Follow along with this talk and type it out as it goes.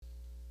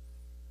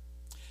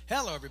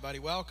Hello, everybody.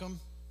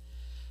 Welcome.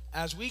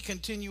 As we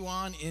continue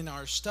on in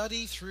our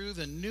study through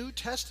the New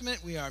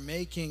Testament, we are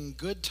making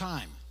good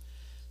time.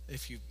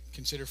 If you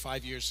consider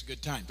 5 years a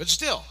good time. But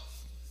still,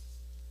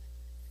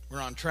 we're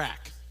on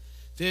track.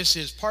 This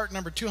is part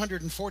number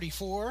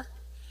 244.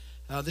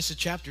 This is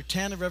chapter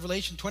 10 of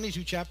Revelation.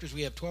 22 chapters.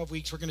 We have 12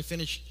 weeks. We're going to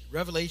finish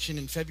Revelation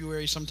in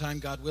February sometime,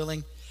 God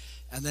willing.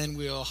 And then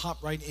we'll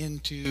hop right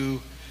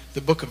into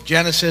the book of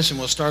Genesis, and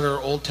we'll start our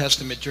Old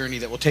Testament journey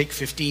that will take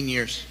 15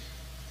 years.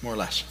 More or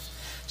less.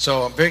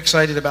 So I'm very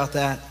excited about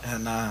that,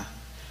 and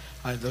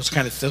those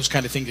kind of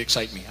things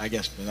excite me, I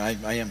guess. But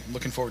I am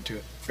looking forward to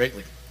it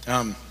greatly.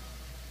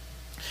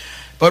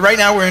 But right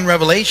now we're in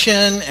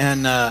Revelation,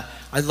 and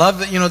I love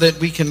that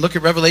we can look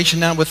at Revelation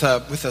now with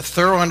a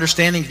thorough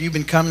understanding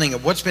of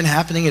of what's been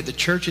happening at the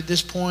church at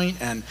this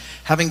point, and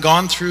having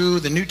gone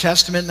through the New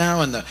Testament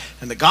now and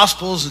the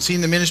Gospels and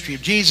seen the ministry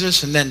of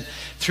Jesus, and then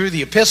through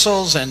the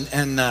epistles and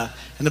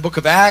the book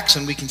of Acts,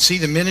 and we can see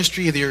the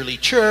ministry of the early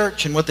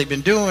church and what they've been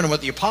doing and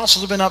what the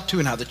apostles have been up to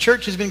and how the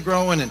church has been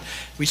growing. And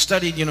we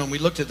studied, we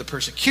looked at the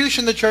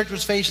persecution the church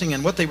was facing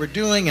and what they were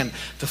doing and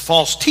the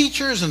false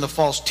teachers and the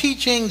false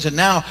teachings. And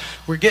now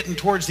we're getting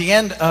towards the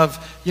end of,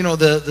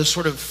 the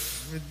sort of,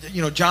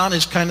 John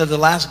is kind of the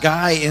last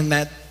guy in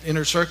that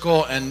inner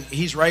circle, and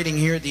he's writing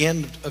here at the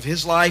end of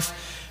his life,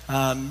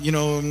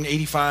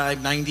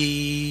 85,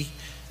 90...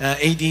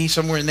 AD,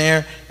 somewhere in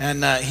there,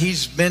 and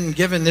he's been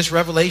given this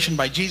revelation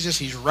by Jesus.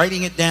 He's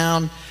writing it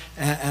down,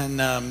 and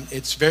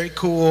it's very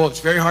cool. It's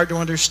very hard to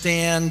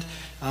understand.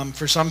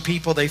 For some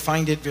people, they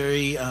find it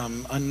very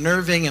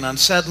unnerving and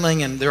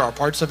unsettling, and there are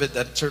parts of it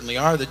that certainly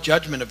are. The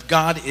judgment of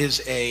God is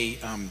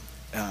it's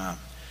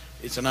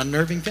an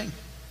unnerving thing,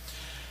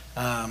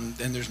 and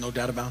there's no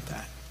doubt about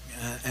that.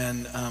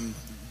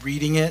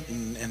 Reading it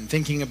and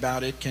thinking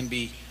about it can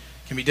be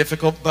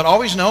difficult, but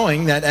always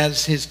knowing that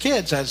as his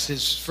kids, as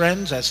his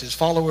friends, as his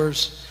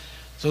followers,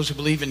 those who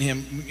believe in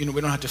him,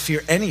 we don't have to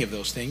fear any of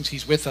those things.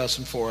 He's with us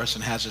and for us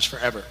and has us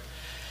forever.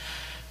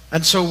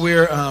 And so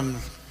we're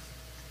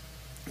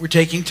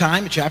taking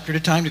time, a chapter at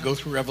a time, to go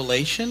through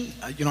Revelation.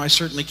 I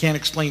certainly can't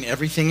explain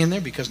everything in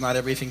there because not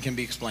everything can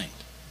be explained.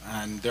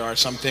 And there are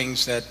some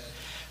things that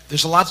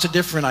there's lots of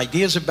different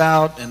ideas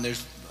about, and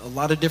there's a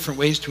lot of different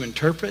ways to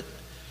interpret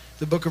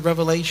the book of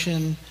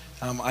Revelation.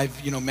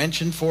 I've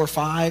mentioned 4 or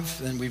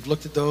 5, and we've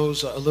looked at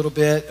those a little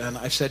bit, and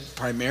I've said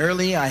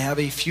primarily I have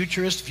a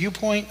futurist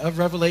viewpoint of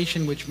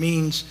Revelation, which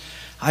means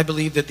I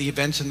believe that the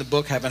events in the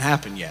book haven't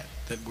happened yet,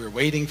 that we're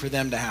waiting for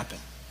them to happen.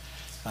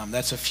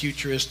 That's a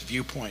futurist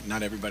viewpoint.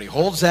 Not everybody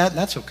holds that, and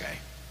that's okay.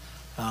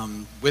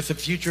 With a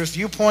futurist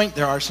viewpoint,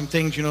 there are some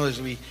things,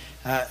 as we,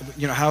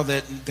 how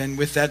that, then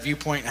with that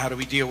viewpoint, how do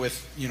we deal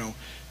with,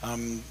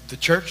 the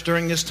church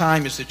during this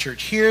time? Is the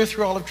church here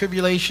through all of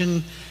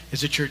tribulation? Is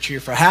the church here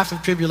for half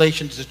of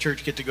tribulation? Does the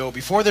church get to go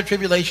before the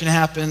tribulation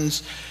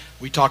happens?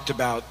 We talked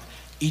about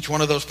each one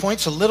of those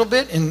points a little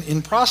bit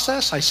in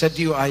process. I said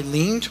to you, I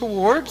lean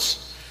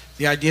towards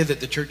the idea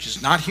that the church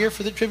is not here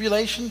for the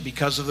tribulation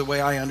because of the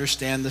way I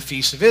understand the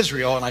feasts of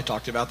Israel, and I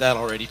talked about that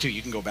already too.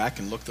 You can go back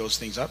and look those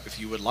things up if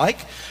you would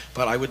like,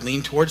 but I would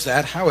lean towards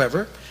that.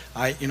 However,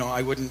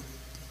 I wouldn't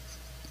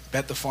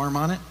bet the farm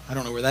on it. I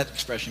don't know where that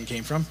expression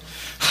came from.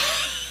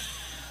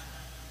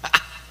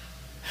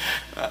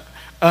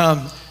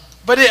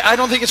 But I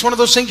don't think it's one of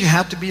those things you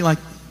have to be like,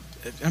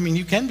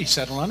 you can be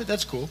settled on it.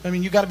 That's cool.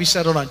 You got to be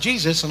settled on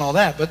Jesus and all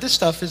that. But this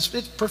stuff it's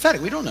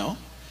prophetic. We don't know.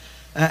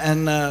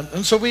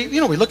 And so we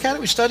look at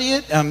it, we study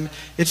it.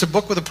 It's a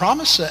book with a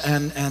promise,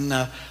 and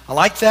I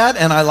like that.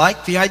 And I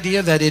like the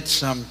idea that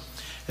it's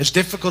as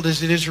difficult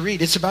as it is to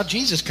read. It's about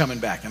Jesus coming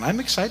back, and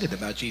I'm excited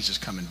about Jesus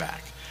coming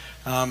back.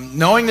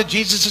 Knowing that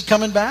Jesus is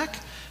coming back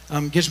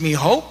gives me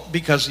hope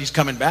because he's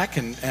coming back,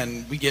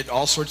 and we get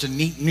all sorts of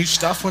neat new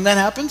stuff when that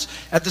happens.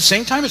 At the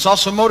same time, it's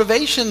also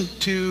motivation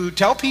to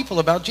tell people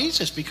about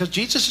Jesus because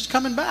Jesus is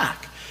coming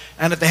back.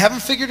 And if they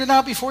haven't figured it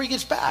out before he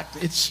gets back,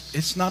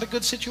 it's not a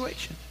good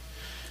situation.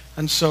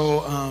 And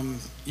so,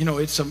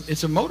 it's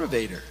a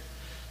motivator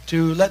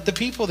to let the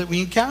people that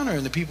we encounter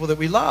and the people that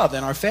we love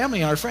and our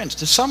family and our friends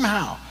to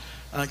somehow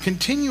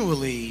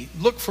continually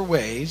look for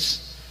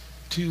ways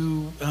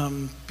to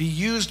be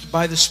used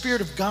by the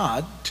Spirit of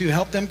God to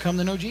help them come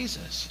to know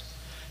Jesus.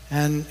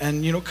 And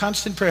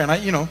constant prayer.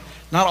 And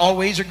not all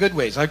ways are good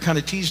ways. I've kind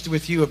of teased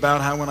with you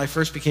about how when I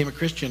first became a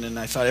Christian, and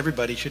I thought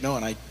everybody should know,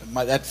 and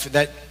that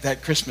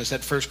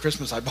first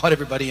Christmas, I bought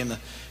everybody in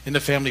the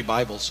family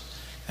Bibles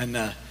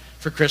and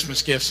for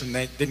Christmas gifts, and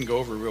they didn't go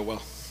over real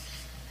well.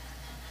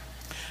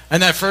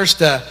 And that first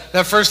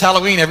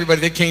Halloween,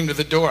 everybody that came to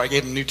the door, I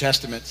gave them New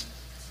Testaments.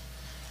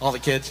 All the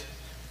kids.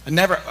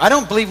 I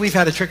don't believe we've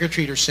had a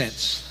trick-or-treater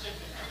since.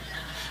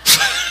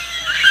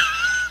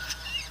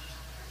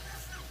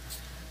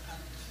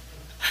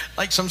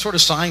 Like some sort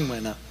of sign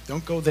went up.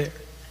 Don't go there.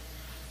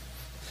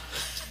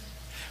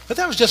 But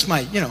that was just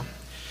my,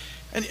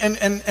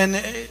 and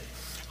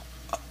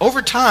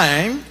over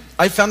time,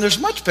 I found there's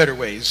much better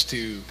ways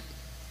to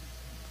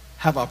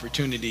have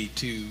opportunity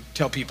to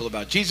tell people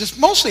about Jesus,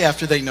 mostly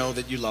after they know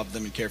that you love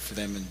them and care for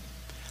them and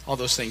all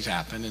those things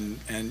happen.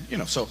 And you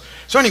know, so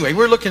anyway,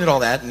 we're looking at all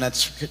that, and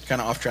that's kind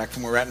of off track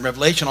from where we're at in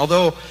Revelation.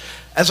 Although,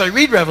 as I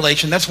read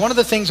Revelation, that's one of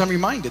the things I'm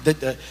reminded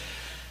that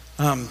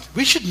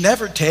we should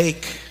never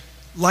take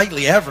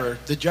lightly ever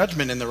the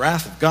judgment and the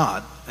wrath of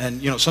God.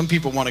 And you know, some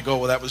people want to go,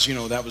 well, that was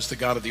the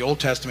God of the Old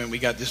Testament. We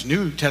got this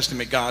New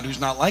Testament God who's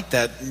not like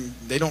that. And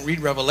they don't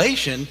read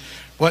Revelation.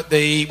 What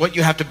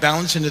you have to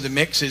balance into the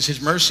mix is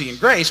his mercy and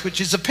grace,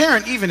 which is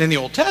apparent even in the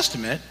Old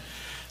Testament.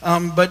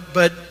 But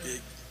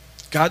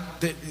God,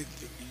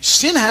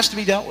 sin has to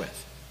be dealt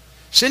with.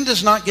 Sin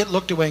does not get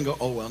looked away and go,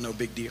 oh well, no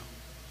big deal.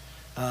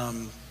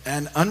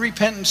 And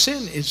unrepentant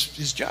sin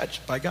is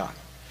judged by God.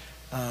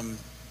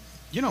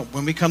 You know,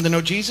 when we come to know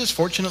Jesus,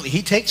 fortunately,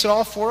 he takes it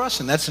all for us,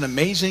 and that's an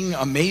amazing,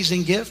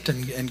 amazing gift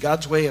and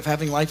God's way of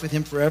having life with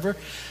him forever.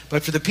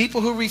 But for the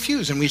people who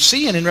refuse, and we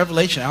see it in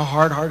Revelation how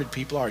hard-hearted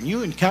people are, and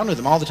you encounter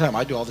them all the time.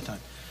 I do all the time.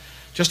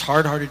 Just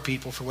hard-hearted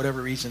people for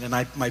whatever reason.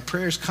 And my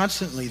prayer is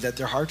constantly that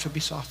their hearts would be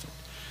softened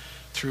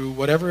through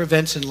whatever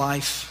events in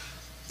life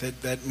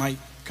that might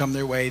come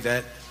their way,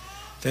 that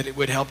it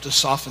would help to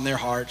soften their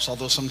hearts,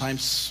 although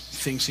sometimes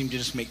things seem to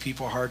just make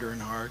people harder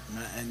and hard.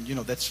 And you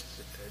know, it's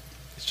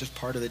just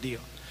part of the deal.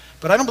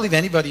 But I don't believe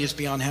anybody is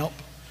beyond help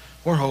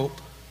or hope.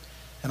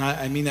 And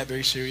I mean that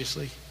very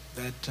seriously.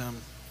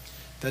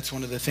 That's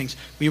one of the things.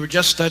 We were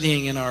just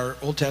studying in our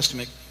Old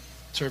Testament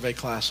survey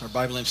class, our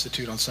Bible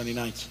Institute on Sunday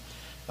nights,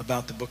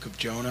 about the book of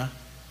Jonah.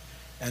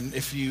 And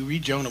if you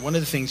read Jonah, one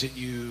of the things that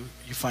you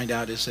find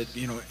out is that,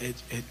 you know,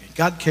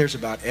 God cares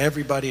about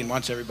everybody and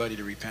wants everybody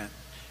to repent.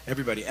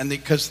 Everybody. And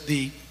because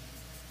the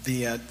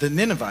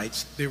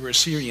Ninevites, they were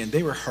Assyrian,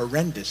 they were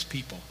horrendous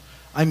people.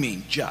 I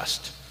mean,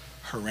 just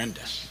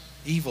horrendous.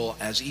 Evil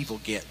as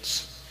evil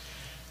gets.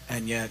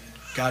 And yet,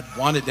 God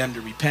wanted them to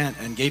repent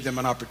and gave them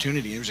an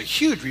opportunity. There was a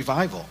huge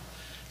revival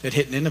that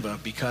hit Nineveh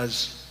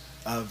because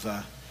of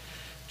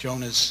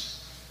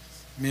Jonah's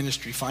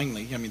ministry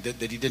finally, I mean,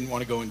 that he didn't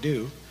want to go and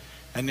do.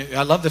 And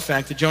I love the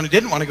fact that Jonah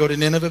didn't want to go to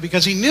Nineveh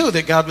because he knew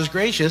that God was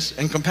gracious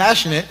and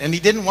compassionate, and he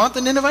didn't want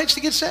the Ninevites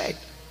to get saved.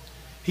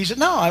 He said,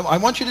 no, I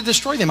want you to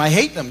destroy them. I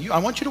hate them. I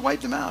want you to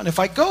wipe them out. And if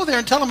I go there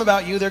and tell them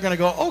about you, they're going to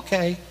go,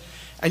 okay,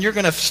 and you're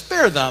going to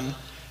spare them.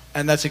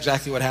 And that's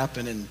exactly what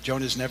happened, and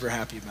Jonah's never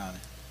happy about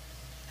it.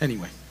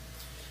 Anyway,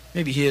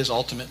 maybe he is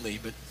ultimately,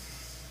 but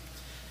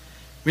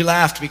we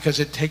laughed because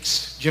it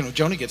takes, you know,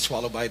 Jonah gets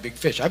swallowed by a big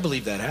fish. I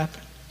believe that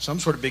happened. Some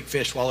sort of big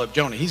fish swallowed up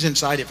Jonah. He's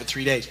inside it for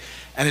 3 days.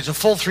 And it's a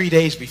full 3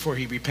 days before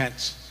he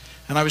repents.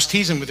 And I was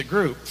teasing with a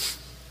group.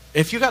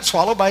 If you got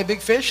swallowed by a big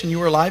fish and you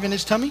were alive in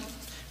his tummy,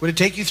 would it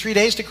take you 3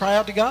 days to cry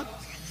out to God?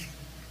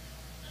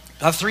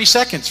 About 3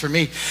 seconds for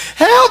me.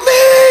 Help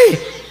me!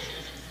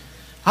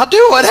 I'll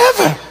do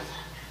whatever.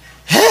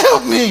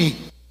 Help me!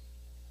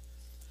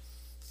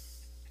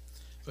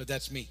 But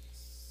that's me,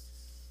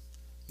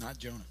 not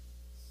Jonah.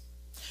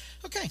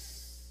 Okay.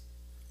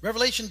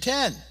 Revelation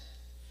 10.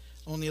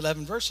 Only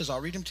 11 verses. I'll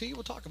read them to you.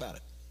 We'll talk about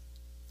it.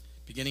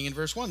 Beginning in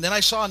verse 1. Then I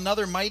saw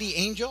another mighty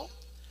angel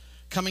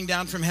coming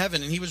down from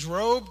heaven, and he was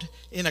robed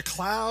in a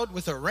cloud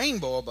with a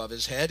rainbow above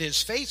his head.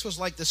 His face was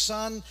like the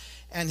sun,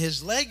 and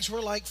his legs were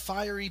like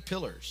fiery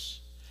pillars.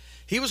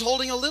 He was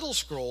holding a little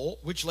scroll,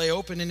 which lay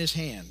open in his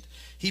hand.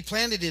 He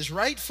planted his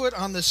right foot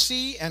on the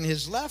sea and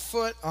his left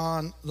foot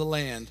on the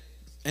land,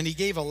 and he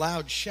gave a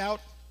loud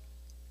shout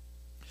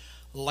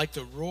like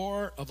the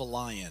roar of a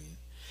lion.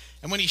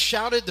 And when he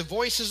shouted, the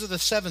voices of the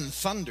 7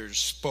 thunders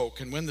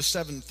spoke. And when the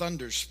 7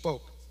 thunders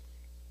spoke,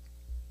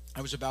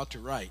 I was about to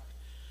write.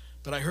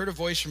 But I heard a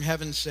voice from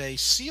heaven say,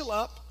 seal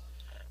up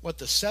what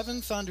the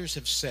 7 thunders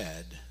have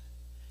said,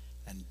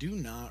 and do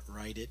not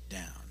write it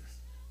down.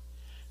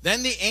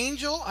 Then the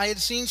angel I had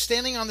seen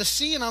standing on the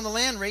sea and on the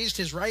land raised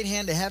his right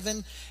hand to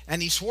heaven,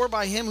 and he swore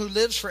by him who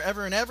lives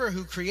forever and ever,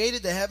 who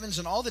created the heavens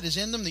and all that is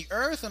in them, the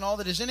earth and all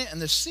that is in it,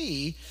 and the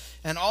sea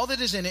and all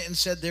that is in it, and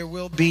said, there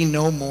will be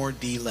no more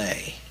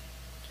delay.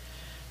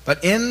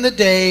 But in the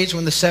days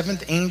when the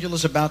 7th angel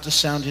is about to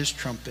sound his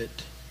trumpet,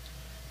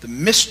 the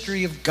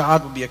mystery of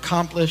God will be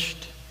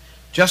accomplished,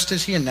 just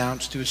as he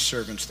announced to his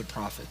servants the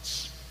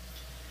prophets.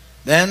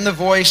 Then the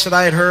voice that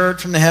I had heard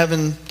from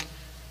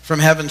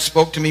heaven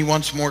spoke to me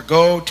once more,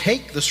 go,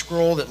 take the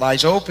scroll that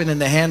lies open in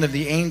the hand of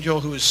the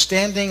angel who is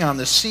standing on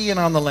the sea and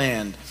on the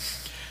land.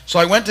 So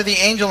I went to the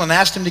angel and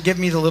asked him to give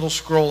me the little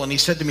scroll, and he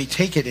said to me,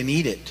 take it and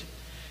eat it.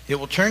 It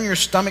will turn your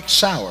stomach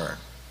sour,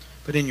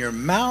 but in your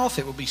mouth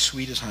it will be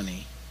sweet as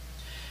honey.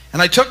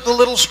 And I took the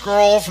little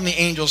scroll from the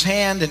angel's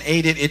hand and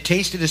ate it. It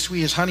tasted as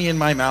sweet as honey in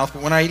my mouth,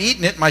 but when I had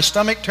eaten it, my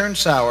stomach turned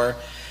sour.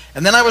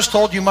 And then I was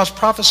told, you must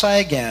prophesy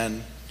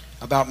again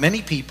about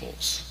many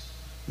peoples,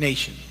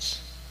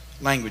 nations,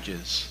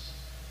 languages,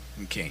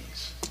 and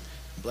kings.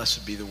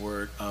 Blessed be the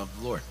word of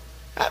the Lord.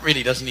 That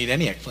really doesn't need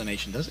any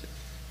explanation, does it?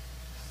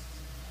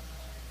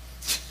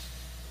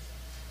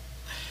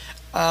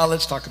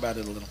 Let's talk about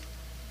it a little,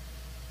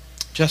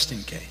 just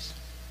in case.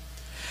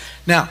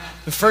 Now,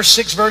 the first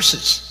 6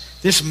 verses.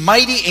 This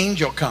mighty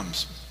angel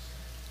comes,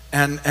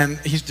 and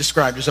he's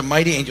described as a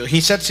mighty angel. He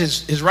sets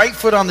his right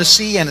foot on the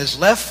sea and his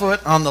left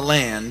foot on the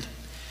land,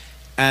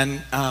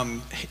 And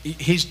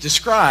he's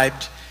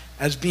described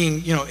as being,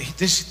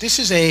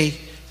 this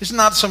is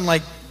not some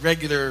like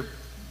regular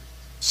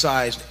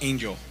sized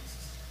angel.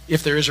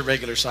 If there is a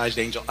regular sized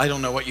angel, I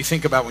don't know what you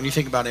think about when you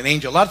think about an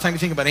angel. A lot of times we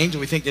think about angel,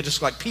 we think they're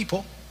just like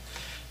people,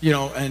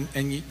 and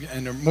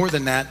they're more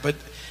than that. But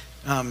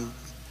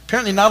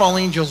apparently not all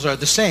angels are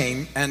the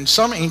same, and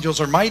some angels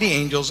are mighty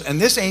angels,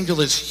 and this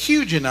angel is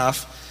huge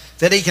enough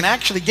that he can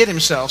actually get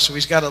himself. So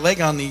he's got a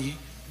leg on the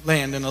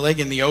land and a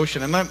leg in the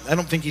ocean, and I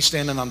don't think he's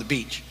standing on the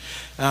beach.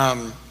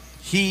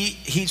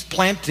 He's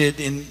planted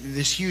in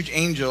this huge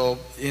angel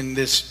in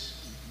this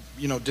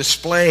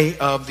display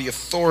of the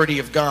authority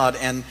of God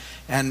and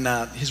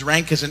his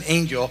rank as an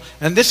angel.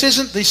 And this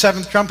isn't the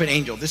seventh trumpet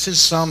angel. This is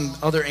some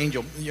other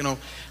angel.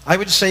 I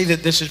would say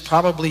that this is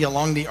probably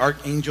along the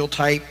archangel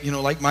type,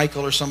 like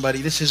Michael or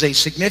somebody. This is a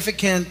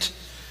significant,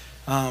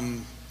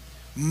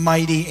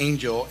 mighty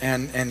angel,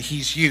 and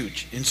he's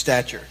huge in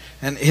stature.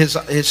 And his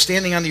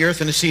standing on the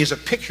earth and the sea is a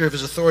picture of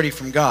his authority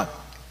from God.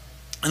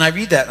 And I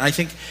read that, and I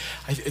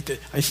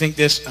think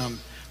this,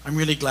 I'm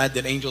really glad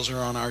that angels are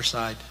on our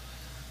side.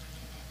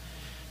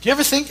 Do you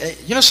ever think,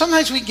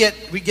 sometimes we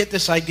get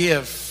this idea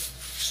of,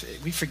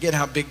 we forget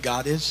how big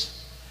God is.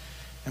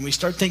 And we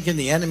start thinking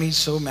the enemy's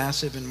so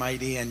massive and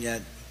mighty, and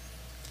yet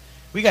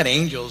we got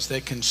angels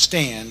that can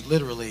stand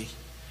literally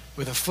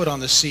with a foot on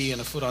the sea and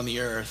a foot on the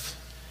earth.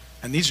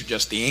 And these are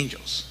just the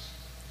angels.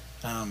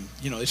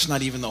 It's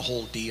not even the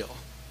whole deal.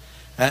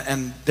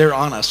 And they're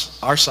on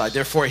our side.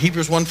 Therefore,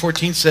 Hebrews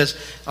 1:14 says,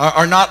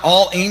 are not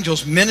all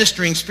angels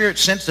ministering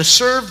spirits sent to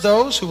serve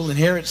those who will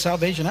inherit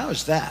salvation? How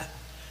is that?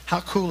 How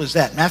cool is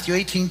that? Matthew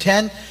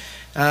 18:10,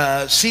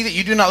 see that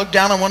you do not look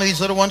down on one of these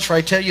little ones, for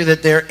I tell you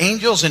that their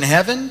angels in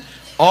heaven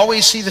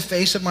always see the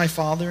face of my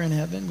Father in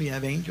heaven. We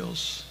have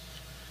angels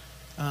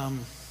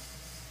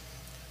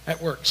at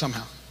work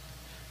somehow.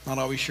 Not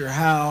always sure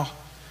how,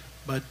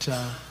 but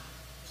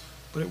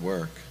at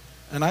work.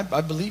 And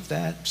I believe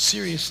that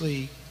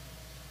seriously.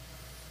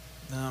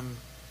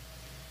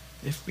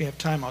 If we have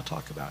time, I'll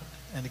talk about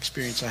an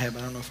experience I have.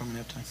 I don't know if I'm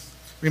going to have time.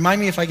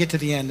 Remind me if I get to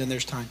the end and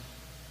there's time.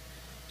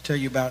 Tell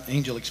you about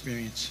angel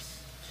experience.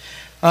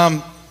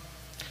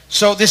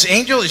 So this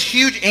angel, this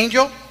huge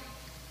angel,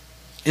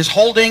 is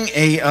holding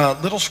a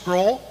little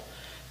scroll.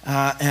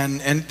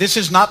 And this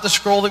is not the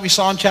scroll that we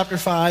saw in chapter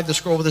 5, the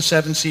scroll with the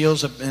 7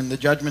 seals and the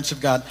judgments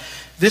of God.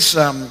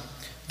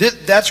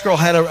 That scroll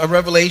had a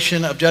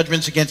revelation of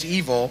judgments against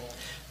evil.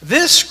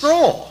 This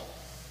scroll,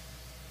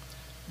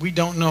 we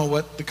don't know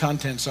what the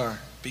contents are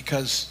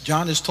because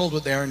John is told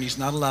what they are and he's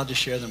not allowed to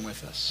share them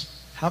with us.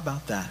 How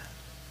about that?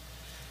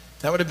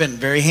 That would have been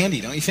very handy,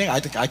 don't you think?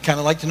 I'd kind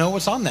of like to know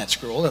what's on that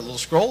scroll, that little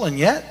scroll, and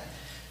yet,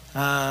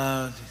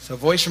 so a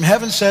voice from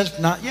heaven says,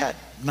 not yet,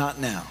 not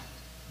now.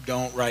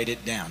 Don't write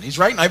it down. He's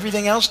writing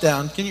everything else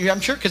down.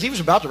 I'm sure, because he was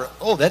about to write,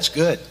 oh, that's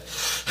good.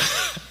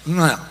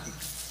 No,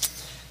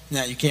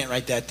 you can't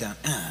write that down.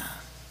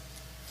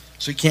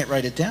 So you can't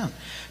write it down.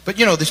 But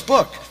this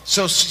book,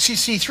 so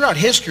see, throughout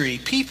history,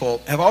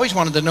 people have always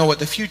wanted to know what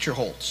the future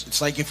holds. It's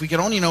like if we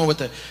could only know what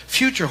the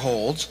future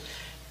holds.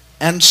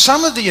 And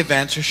some of the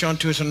events are shown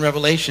to us in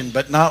Revelation,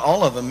 but not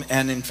all of them.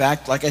 And in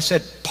fact, like I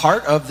said,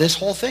 part of this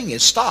whole thing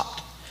is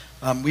stopped.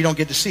 We don't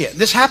get to see it.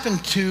 This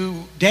happened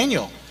to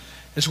Daniel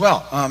as well.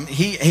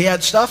 He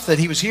had stuff that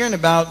he was hearing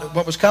about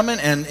what was coming.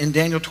 And in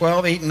Daniel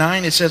 12, 8 and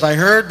 9, it says, I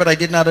heard, but I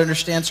did not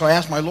understand. So I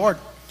asked my Lord,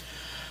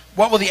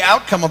 what will the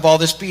outcome of all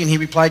this be? And he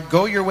replied,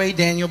 go your way,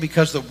 Daniel,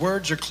 because the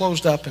words are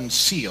closed up and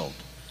sealed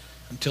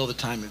until the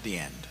time of the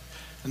end.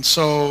 And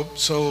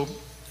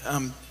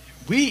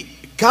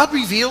God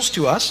reveals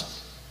to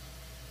us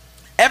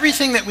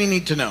everything that we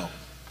need to know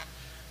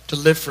to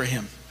live for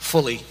him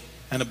fully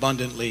and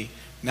abundantly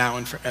now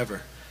and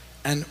forever.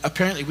 And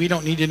apparently we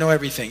don't need to know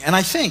everything. And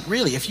I think,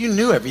 really, if you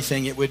knew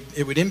everything, it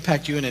would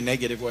impact you in a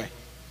negative way.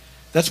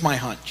 That's my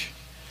hunch.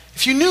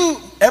 If you knew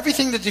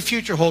everything that the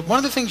future holds, one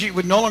of the things you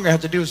would no longer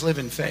have to do is live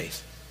in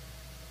faith.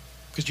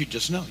 Because you'd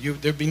just know.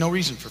 There'd be no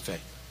reason for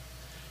faith.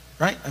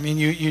 Right? I mean,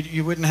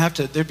 you wouldn't have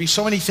to. There'd be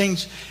so many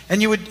things.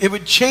 And it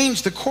would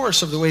change the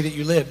course of the way that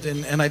you lived.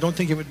 And I don't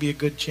think it would be a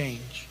good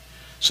change.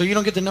 So you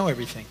don't get to know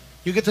everything.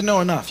 You get to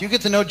know enough. You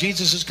get to know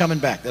Jesus is coming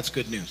back. That's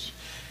good news.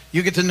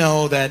 You get to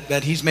know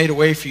that he's made a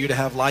way for you to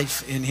have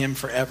life in him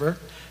forever.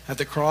 At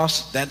the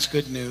cross, that's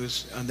good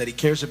news. That he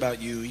cares about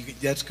you.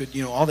 That's good.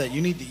 All that.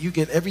 You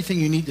get everything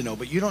you need to know,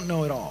 but you don't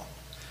know it all.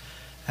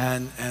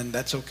 And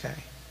that's okay.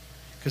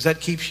 Because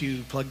that keeps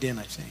you plugged in,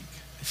 I think.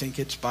 I think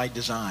it's by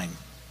design.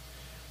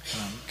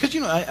 Because,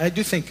 I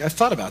do think, I've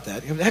thought about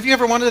that. Have you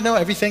ever wanted to know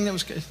everything that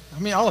was,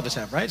 all of us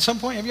have, right? At some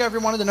point, have you ever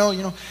wanted to know,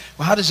 well,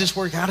 how does this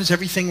work? How does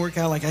everything work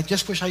out? Like, I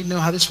just wish I knew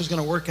how this was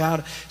going to work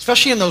out.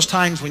 Especially in those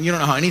times when you don't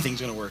know how anything's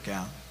going to work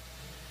out.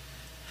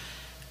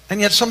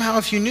 And yet, somehow,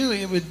 if you knew,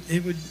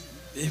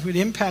 it would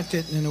impact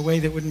it in a way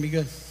that wouldn't be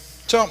good.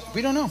 So,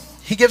 we don't know.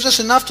 He gives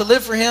us enough to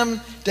live for him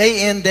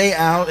day in, day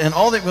out, and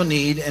all that we'll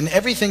need, and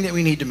everything that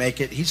we need to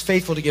make it. He's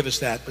faithful to give us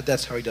that, but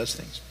that's how he does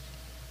things.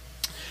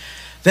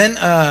 Then,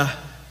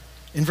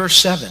 in verse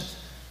 7,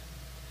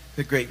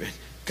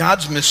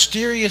 God's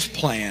mysterious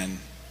plan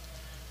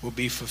will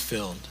be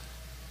fulfilled.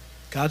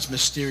 God's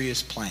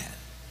mysterious plan.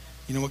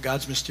 You know what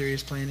God's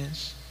mysterious plan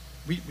is?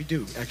 We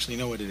do actually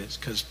know what it is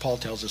because Paul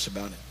tells us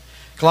about it.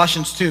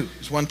 Colossians 2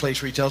 is one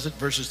place where he tells it,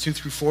 verses 2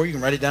 through 4. You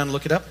can write it down and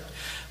look it up.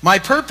 My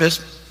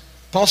purpose,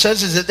 Paul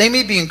says, is that they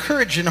may be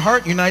encouraged in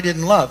heart, united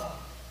in love,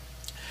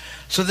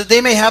 so that they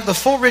may have the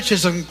full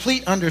riches of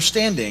complete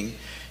understanding,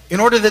 in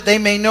order that they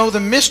may know the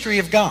mystery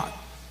of God,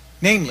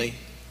 namely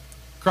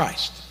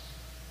Christ,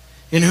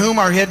 in whom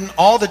are hidden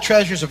all the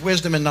treasures of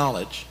wisdom and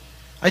knowledge.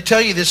 I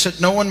tell you this that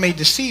no one may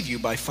deceive you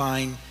by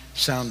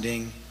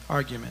fine-sounding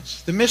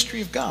arguments. The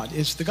mystery of God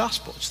is the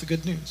gospel. It's the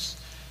good news.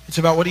 It's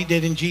about what he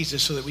did in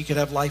Jesus so that we could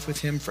have life with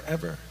him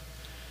forever.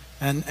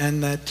 And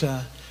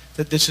that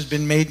this has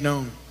been made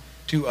known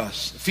to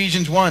us.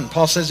 Ephesians 1,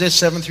 Paul says this,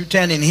 7 through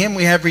 10, in him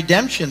we have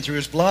redemption through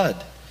his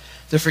blood,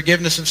 the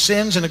forgiveness of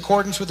sins in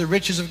accordance with the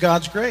riches of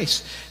God's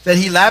grace, that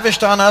he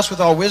lavished on us with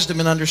all wisdom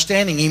and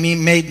understanding. He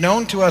made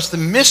known to us the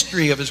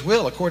mystery of his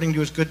will according to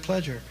his good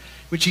pleasure,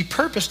 which he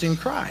purposed in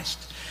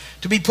Christ,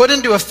 to be put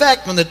into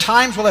effect when the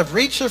times will have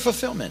reached their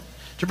fulfillment,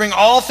 to bring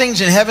all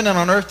things in heaven and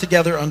on earth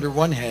together under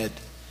one head,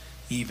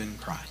 even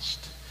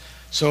Christ.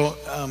 So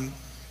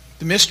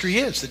the mystery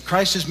is that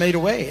Christ has made a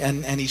way,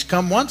 and he's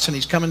come once and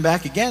he's coming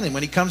back again. And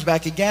when he comes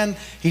back again,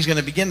 he's going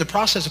to begin the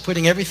process of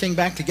putting everything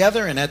back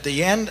together. And at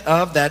the end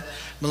of that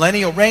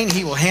millennial reign,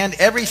 he will hand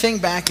everything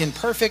back in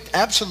perfect,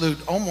 absolute,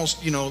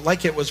 almost,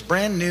 like it was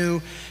brand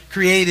new,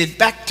 created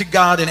back to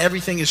God, and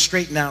everything is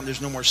straightened out. And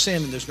there's no more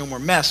sin and there's no more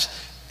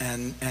mess.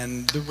 And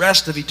the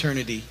rest of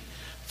eternity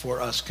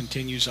for us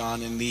continues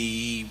on in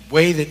the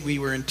way that we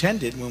were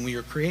intended when we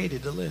were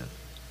created to live.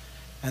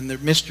 And the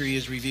mystery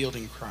is revealed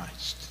in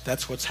Christ.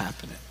 That's what's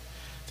happening.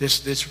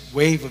 This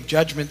wave of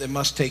judgment that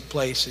must take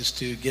place is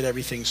to get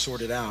everything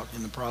sorted out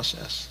in the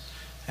process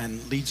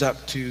and leads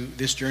up to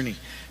this journey.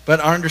 But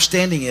our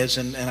understanding is,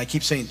 and I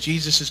keep saying,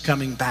 Jesus is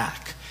coming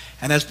back.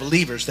 And as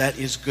believers, that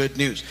is good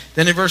news.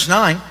 Then in verse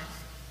 9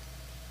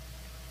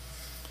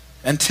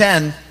 and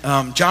 10,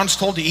 John's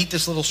told to eat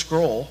this little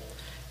scroll.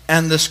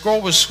 And the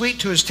scroll was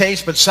sweet to his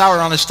taste, but sour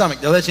on his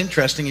stomach. Now that's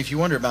interesting if you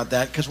wonder about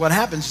that, because what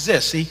happens is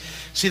this.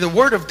 See, the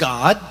Word of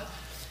God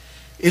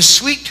is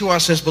sweet to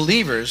us as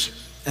believers,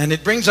 and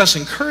it brings us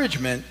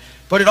encouragement,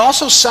 but it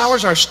also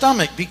sours our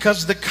stomach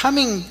because the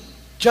coming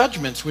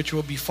judgments which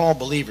will befall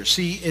believers.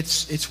 See,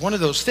 it's one of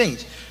those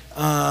things.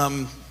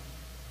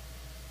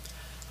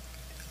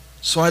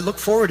 So I look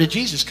forward to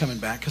Jesus coming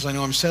back because I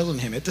know I'm settling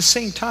him. At the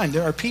same time,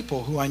 there are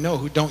people who I know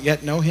who don't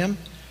yet know him,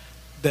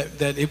 that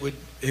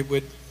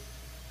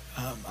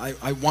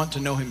I want to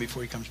know him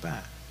before he comes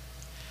back.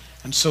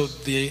 And so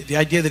the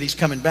idea that he's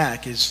coming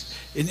back is,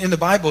 in the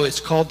Bible, it's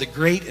called the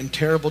great and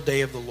terrible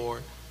day of the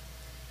Lord.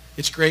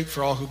 It's great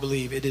for all who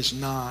believe. It is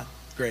not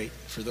great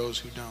for those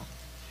who don't.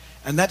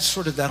 And that's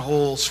sort of that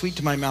whole sweet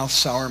to my mouth,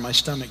 sour in my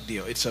stomach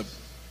deal. It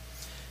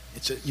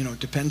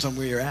depends on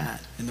where you're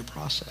at in the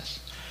process.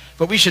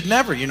 But we should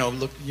never,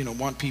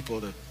 want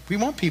people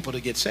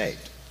to get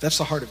saved. That's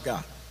the heart of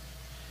God.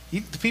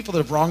 The people that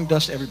have wronged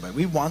us, everybody,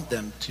 we want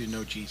them to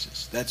know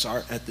Jesus. That's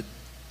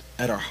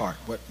at our heart,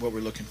 what we're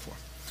looking for.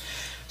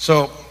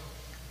 So,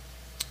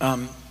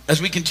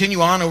 as we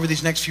continue on over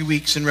these next few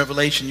weeks in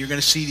Revelation, you're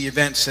going to see the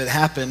events that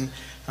happen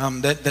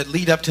that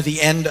lead up to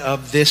the end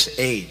of this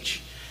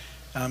age.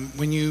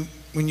 When you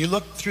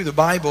look through the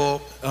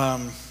Bible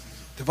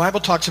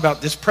talks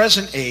about this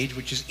present age,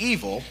 which is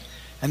evil,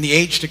 and the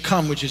age to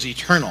come, which is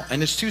eternal.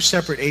 And it's two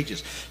separate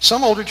ages.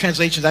 Some older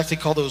translations actually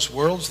call those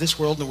worlds, this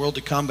world and the world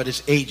to come, but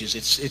it's ages.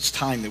 It's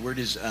time. The word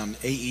is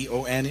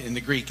aeon in the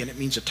Greek, and it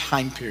means a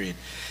time period.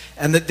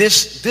 And that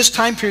this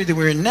time period that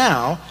we're in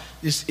now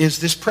is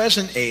this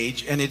present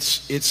age, and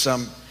it's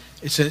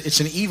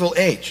an evil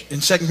age.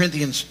 In 2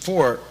 Corinthians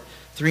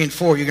 4:3 and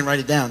 4, you can write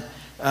it down.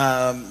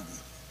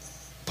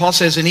 Paul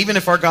says, and even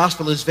if our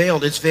gospel is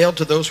veiled, it's veiled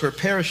to those who are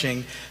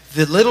perishing.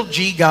 The little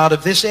g god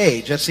of this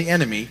age, that's the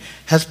enemy,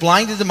 has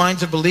blinded the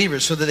minds of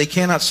believers so that they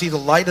cannot see the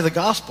light of the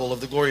gospel of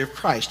the glory of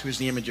Christ, who is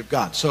the image of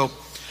God. So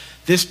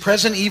this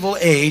present evil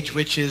age,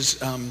 which is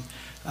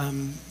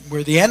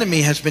where the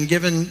enemy has been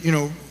given,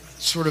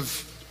 sort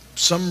of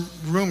some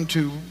room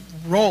to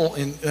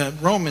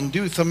roam and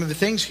do some of the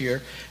things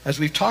here, as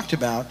we've talked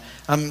about,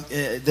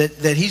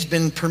 that he's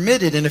been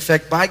permitted, in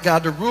effect, by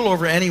God to rule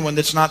over anyone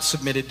that's not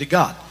submitted to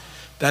God.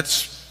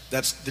 That's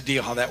the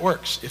deal, how that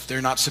works. If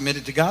they're not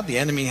submitted to God, the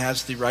enemy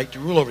has the right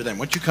to rule over them.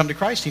 Once you come to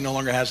Christ, he no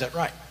longer has that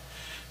right.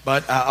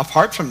 But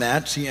apart from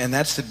that, see, and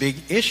that's the big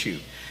issue.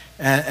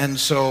 And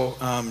so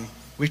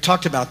we've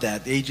talked about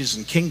that. The ages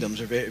and kingdoms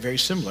are very, very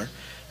similar.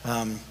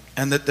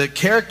 And that the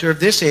character of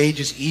this age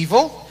is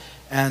evil.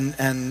 And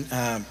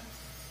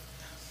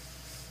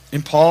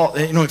in Paul,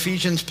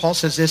 Ephesians, Paul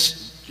says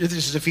this.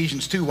 This is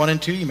Ephesians 2:1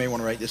 and 2. You may want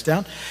to write this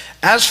down.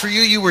 As for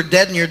you, you were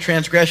dead in your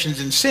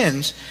transgressions and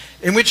sins,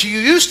 in which you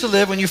used to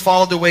live when you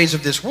followed the ways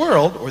of this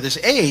world, or this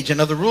age,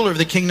 and of the ruler of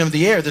the kingdom of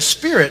the air, the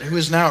Spirit, who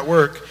is now at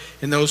work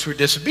in those who are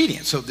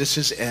disobedient. So this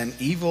is an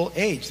evil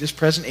age. This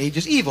present age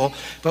is evil.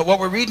 But what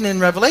we're reading in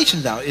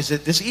Revelation now is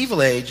that this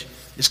evil age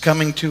is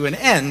coming to an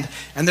end.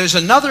 And there's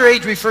another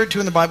age referred to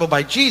in the Bible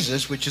by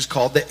Jesus, which is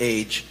called the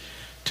age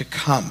to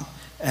come.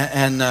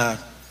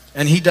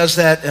 And he does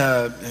that,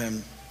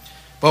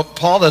 well,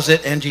 Paul does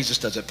it and Jesus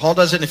does it. Paul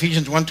does it in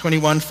Ephesians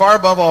 1:21, far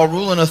above all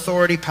rule and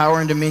authority, power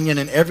and dominion,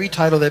 and every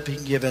title that be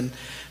given,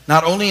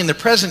 not only in the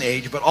present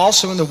age, but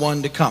also in the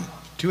one to come.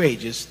 2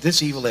 ages,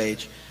 this evil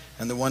age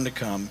and the one to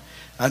come.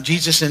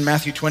 Jesus in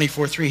Matthew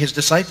 24:3, his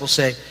disciples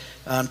say,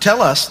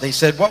 tell us, they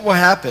said, what will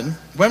happen?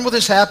 When will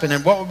this happen?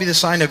 And what will be the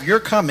sign of your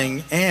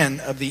coming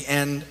and of the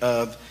end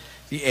of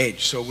the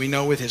age? So we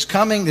know with his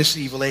coming, this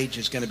evil age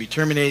is going to be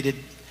terminated.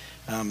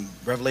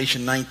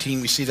 Revelation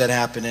 19, we see that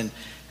happen.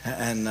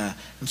 And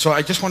so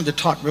I just wanted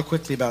to talk real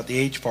quickly about the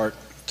age part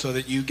so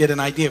that you get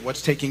an idea of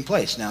what's taking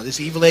place. Now, this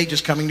evil age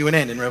is coming to an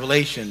end in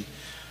Revelation,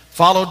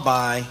 followed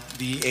by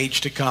the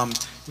age to come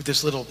with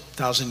this little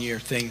 1,000-year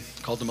thing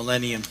called the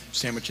millennium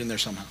sandwiched in there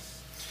somehow.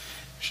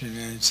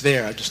 It's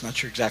there. I'm just not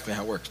sure exactly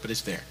how it works, but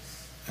it's there.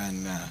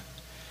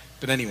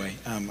 But anyway,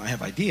 I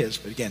have ideas,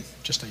 but again,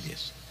 just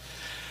ideas.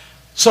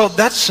 So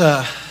that's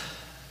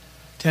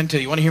 10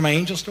 to you. Want to hear my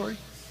angel story?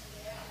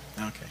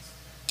 Okay.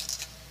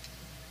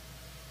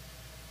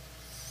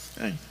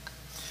 Hey.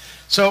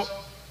 So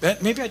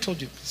maybe I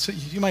told you. So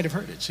you might have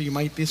heard it. So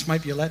this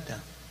might be a letdown.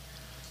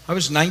 I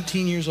was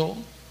 19 years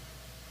old.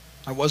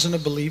 I wasn't a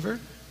believer.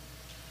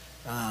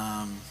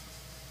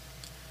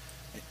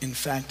 In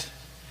fact,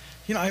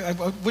 I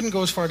wouldn't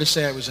go as far to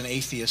say I was an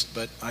atheist,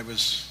 but I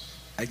was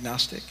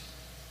agnostic.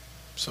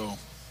 So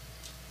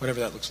whatever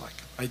that looks like.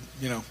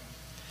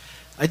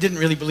 I didn't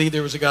really believe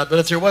there was a God, but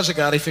if there was a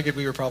God, I figured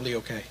we were probably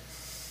okay.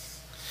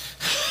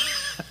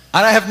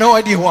 And I have no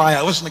idea why.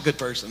 I wasn't a good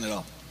person at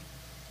all.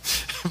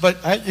 But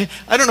I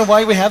don't know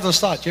why we have those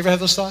thoughts. You ever have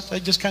those thoughts? I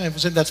just kind of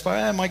was in that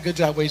spot. My good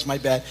outweighs my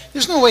bad.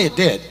 There's no way it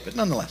did, but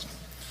nonetheless.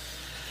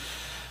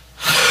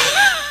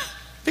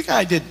 I think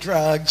I did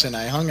drugs and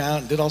I hung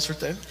out and did all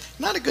sorts of things.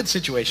 Not a good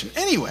situation.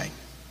 Anywho.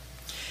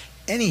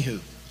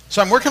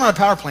 So I'm working on a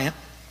power plant,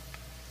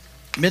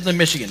 Midland,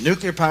 Michigan,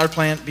 nuclear power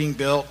plant being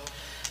built.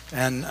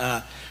 And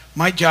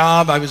my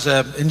job, I was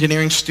an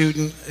engineering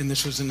student, and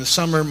this was in the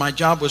summer. My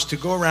job was to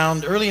go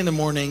around early in the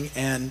morning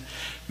and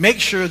make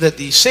sure that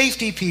the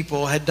safety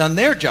people had done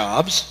their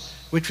jobs,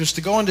 which was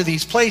to go into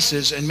these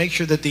places and make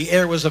sure that the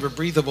air was of a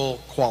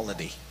breathable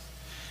quality.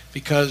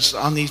 Because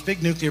on these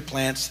big nuclear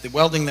plants, the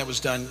welding that was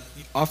done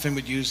often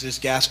would use this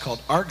gas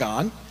called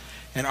argon.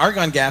 And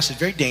argon gas is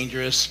very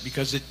dangerous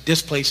because it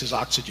displaces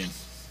oxygen.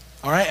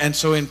 All right? And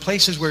so in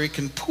places where it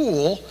can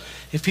pool,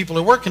 if people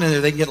are working in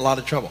there, they can get a lot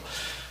of trouble.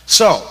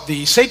 So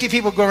the safety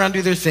people go around,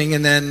 do their thing,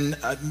 and then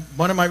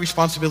one of my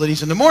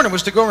responsibilities in the morning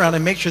was to go around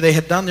and make sure they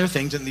had done their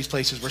things and these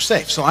places were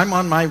safe. So I'm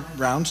on my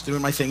rounds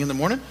doing my thing in the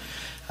morning,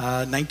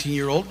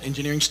 19-year-old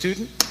engineering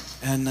student,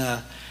 and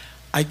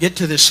I get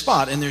to this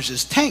spot, and there's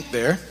this tank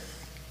there,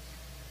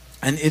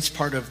 and it's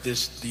part of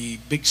the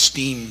big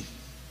steam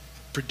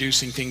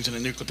producing things in a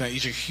nuclear plant.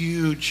 These are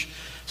huge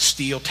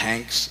steel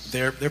tanks.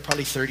 They're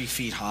probably 30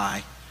 feet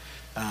high,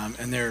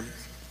 and they're,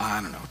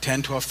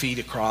 10, 12 feet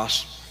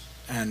across.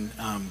 And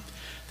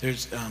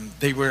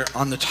they were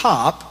on the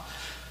top.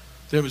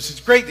 It's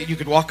great that you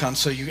could walk on.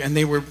 And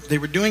they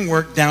were doing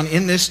work down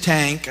in this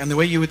tank. And the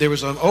way there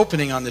was an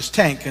opening on this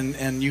tank, and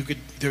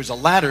there's a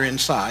ladder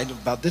inside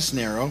about this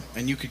narrow,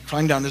 and you could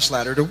climb down this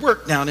ladder to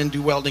work down and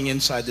do welding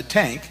inside the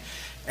tank.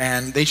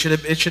 And it should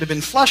have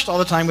been flushed all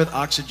the time with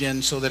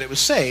oxygen so that it was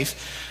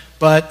safe.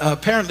 But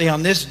apparently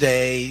on this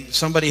day,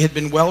 somebody had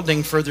been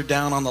welding further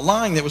down on the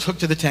line that was hooked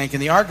to the tank,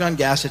 and the argon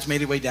gas had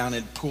made its way down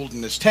and pooled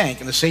in this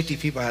tank, and the safety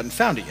people hadn't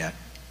found it yet.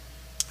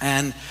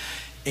 And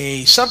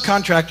a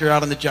subcontractor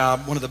out on the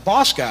job, one of the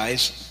boss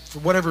guys, for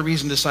whatever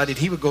reason decided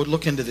he would go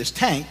look into this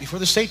tank before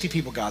the safety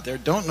people got there.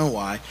 Don't know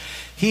why.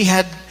 He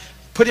had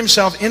put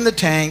himself in the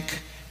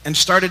tank and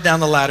started down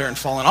the ladder and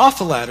fallen off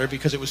the ladder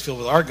because it was filled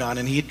with argon,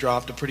 and he had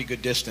dropped a pretty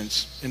good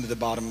distance into the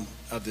bottom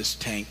of this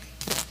tank.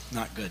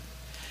 Not good.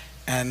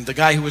 And the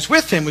guy who was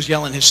with him was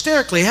yelling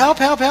hysterically, help,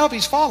 help, help,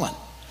 he's fallen.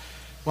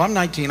 Well, I'm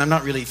 19. I'm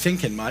not really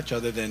thinking much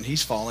other than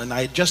he's fallen.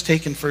 I had just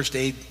taken first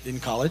aid in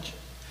college.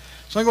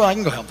 So I go, I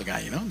can go help the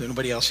guy, There's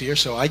nobody else here.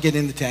 So I get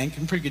in the tank.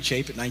 I'm in pretty good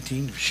shape at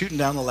 19, shooting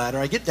down the ladder.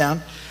 I get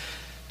down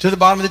to the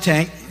bottom of the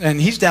tank, and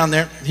he's down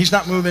there. He's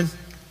not moving.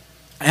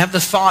 I have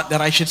the thought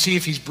that I should see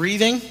if he's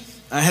breathing.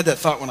 I had that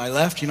thought when I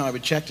left. I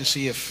would check to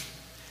see if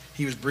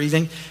he was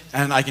breathing.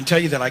 And I can tell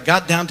you that I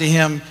got down to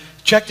him,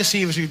 checked to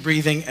see if he was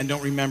breathing, and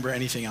don't remember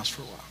anything else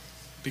for a while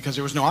because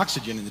there was no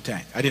oxygen in the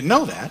tank. I didn't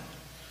know that.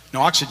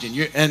 No oxygen.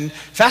 And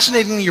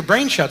fascinatingly, your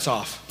brain shuts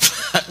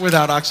off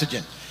without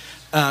oxygen.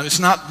 It's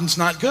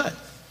not good.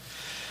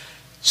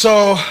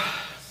 So,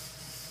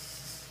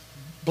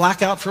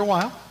 blackout for a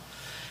while.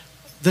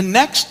 The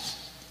next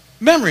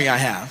memory I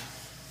have,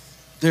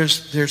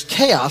 there's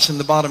chaos in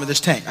the bottom of this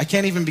tank. I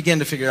can't even begin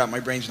to figure it out. My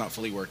brain's not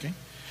fully working.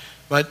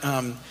 But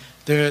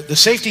the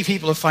safety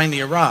people have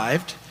finally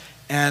arrived.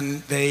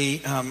 and they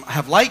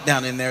have light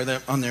down in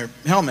there on their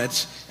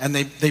helmets, and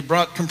they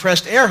brought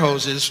compressed air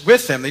hoses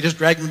with them. They just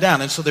dragged them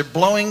down, and so they're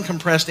blowing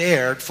compressed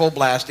air at full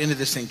blast into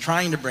this thing,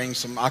 trying to bring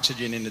some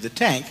oxygen into the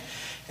tank.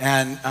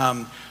 And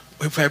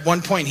at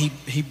one point,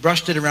 he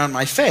brushed it around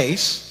my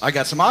face. I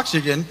got some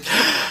oxygen.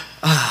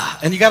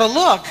 And you got to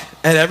look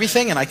at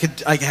everything, and I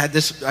had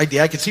this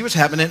idea. I could see what's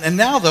happening. And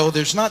now, though,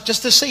 there's not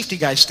just the safety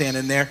guy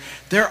standing there.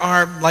 There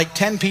are like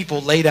 10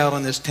 people laid out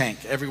on this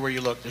tank. Everywhere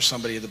you look, there's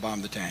somebody at the bottom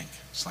of the tank.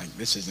 It's like,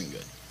 this isn't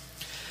good.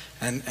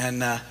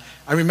 And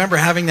I remember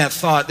having that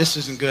thought, this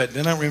isn't good.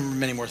 Then I don't remember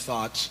many more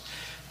thoughts.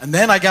 And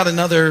then I got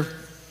another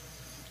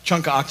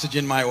chunk of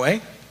oxygen my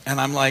way,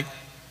 and I'm like,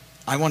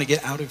 I want to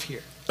get out of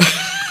here.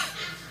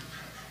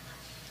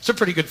 It's a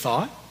pretty good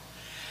thought.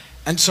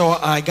 And so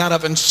I got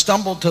up and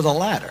stumbled to the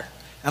ladder.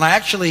 And I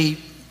actually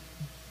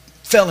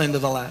fell into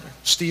the ladder.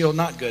 Steel,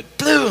 not good.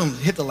 Boom!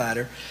 Hit the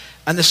ladder.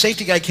 And the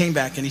safety guy came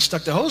back and he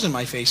stuck the hose in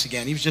my face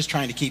again. He was just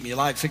trying to keep me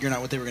alive, figuring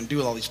out what they were going to do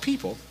with all these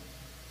people.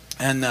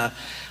 And I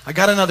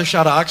got another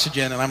shot of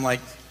oxygen, and I'm like,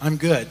 I'm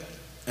good.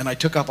 And I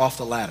took up off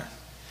the ladder.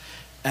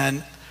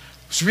 And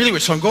it's really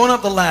weird. So I'm going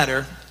up the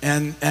ladder,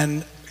 and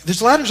this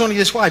ladder's only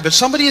this wide, but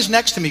somebody is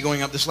next to me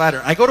going up this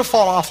ladder. I go to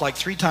fall off like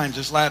 3 times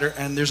this ladder,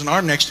 and there's an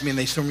arm next to me, and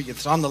they throw me,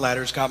 it's on the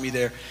ladder, it's got me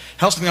there,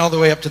 helps me all the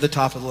way up to the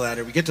top of the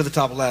ladder. We get to the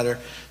top of the ladder,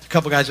 a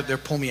couple guys up there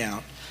pull me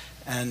out,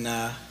 and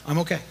I'm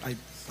okay.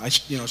 I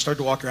start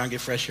to walk around,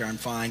 get fresh air, I'm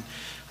fine.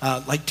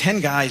 Like 10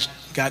 guys,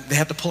 they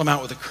had to pull him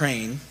out with a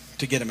crane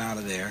to get him out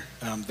of there.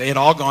 They had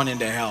all gone in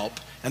to help,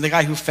 and the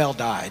guy who fell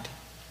died.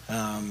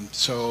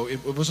 So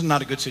it was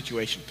not a good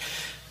situation.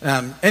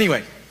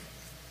 Anyway,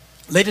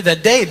 later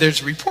that day,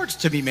 there's reports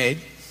to be made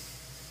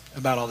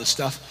about all this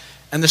stuff.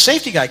 And the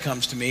safety guy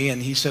comes to me,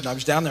 and he said, I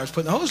was down there, I was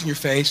putting the hose in your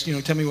face,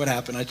 tell me what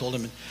happened. I told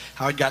him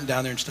how I'd gotten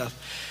down there and stuff.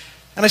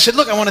 And I said,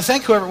 look, I want to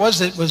thank whoever it was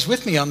that was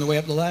with me on the way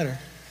up the ladder.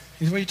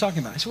 He said, what are you talking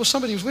about? I said, well,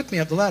 somebody was with me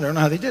up the ladder. I don't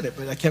know how they did it,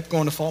 but I kept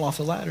going to fall off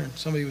the ladder, and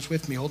somebody was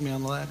with me, holding me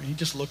on the ladder. And he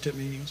just looked at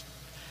me, and he goes,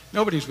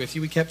 nobody was with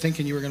you. We kept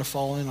thinking you were going to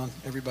fall in on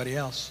everybody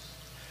else.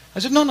 I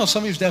said, no,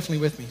 somebody was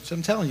definitely with me. So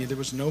I'm telling you, there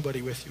was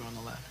nobody with you on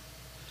the ladder.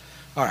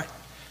 All right,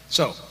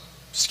 so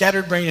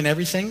scattered brain and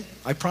everything,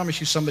 I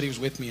promise you somebody was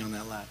with me on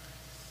that ladder.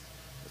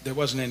 There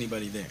wasn't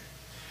anybody there.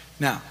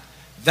 Now,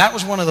 that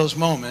was one of those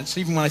moments,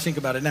 even when I think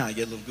about it now, I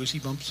get little goosey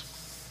bumps.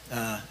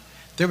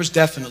 There was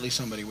definitely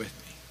somebody with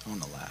me on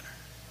the ladder.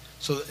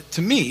 So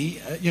to me,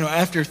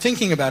 after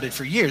thinking about it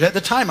for years, at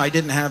the time I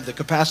didn't have the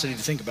capacity to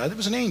think about it. It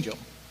was an angel,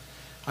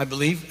 I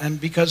believe, and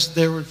because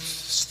there were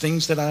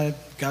things that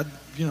God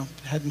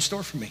had in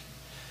store for me.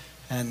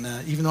 And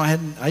even though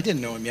I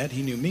didn't know him yet,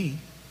 he knew me.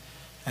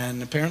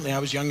 And apparently I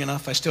was young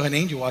enough, I still had an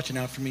angel watching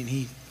out for me, and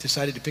he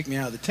decided to pick me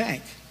out of the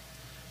tank,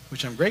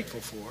 which I'm grateful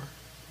for.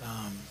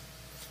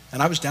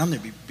 And I was down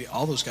there,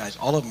 all those guys,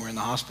 all of them were in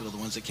the hospital, the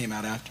ones that came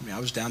out after me. I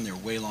was down there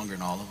way longer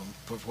than all of them.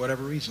 For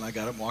whatever reason, I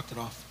got up and walked it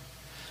off.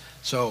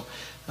 So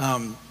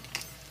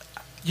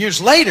years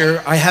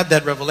later, I had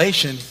that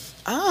revelation,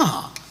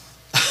 that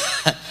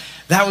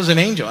was an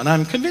angel, and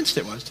I'm convinced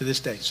it was to this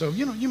day. So,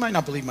 you might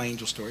not believe my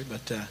angel story,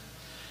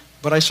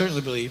 but I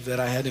certainly believe that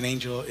I had an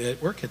angel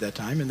at work at that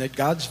time, and that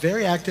God's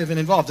very active and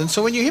involved. And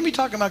so when you hear me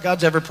talking about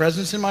God's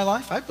ever-presence in my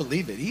life, I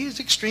believe it. He is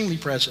extremely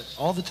present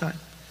all the time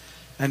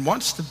and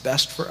wants the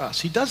best for us.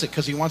 He does it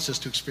because he wants us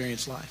to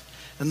experience life.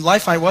 And the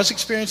life I was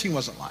experiencing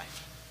wasn't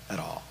life at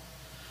all.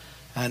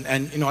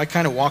 And I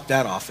kind of walked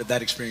that off at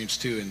that experience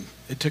too, and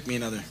it took me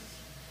another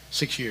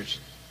 6 years.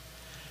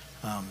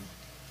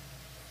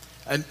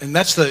 And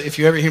that's if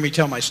you ever hear me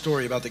tell my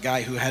story about the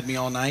guy who had me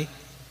all night,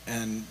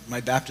 and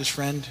my Baptist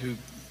friend who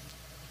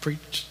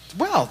preached,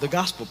 the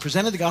gospel,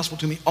 presented the gospel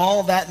to me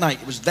all that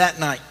night. It was that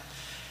night.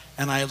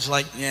 And I was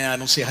like, I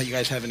don't see how you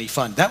guys have any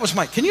fun. That was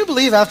can you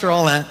believe after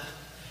all that?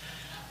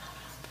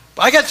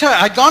 But I got to tell you,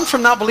 I'd gone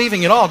from not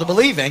believing at all to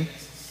believing,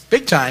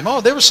 big time.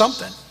 Oh, there was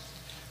something.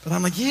 But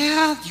I'm like,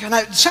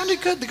 it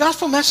sounded good. The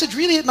gospel message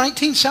really at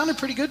 19 sounded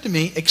pretty good to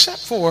me, except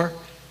for,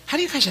 how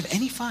do you guys have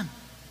any fun?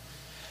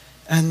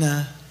 And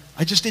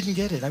I just didn't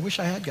get it. I wish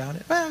I had got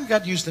it. Well,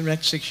 God used the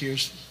next 6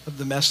 years of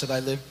the mess that I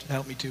lived to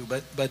help me too.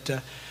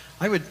 But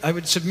I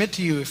would submit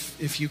to you,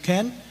 if you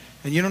can,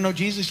 and you don't know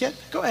Jesus yet,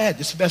 go ahead.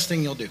 It's the best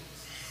thing you'll do.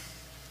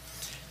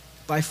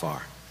 By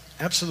far.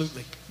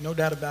 Absolutely. No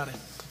doubt about it.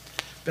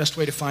 Best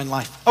way to find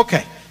life.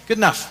 Okay, good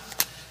enough.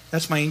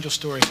 That's my angel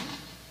story,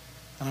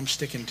 and I'm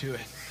sticking to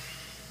it.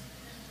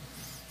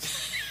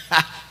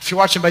 If you're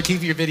watching by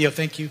TV or video,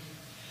 thank you.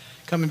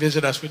 Come and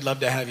visit us. We'd love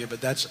to have you, but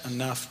that's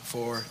enough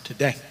for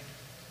today.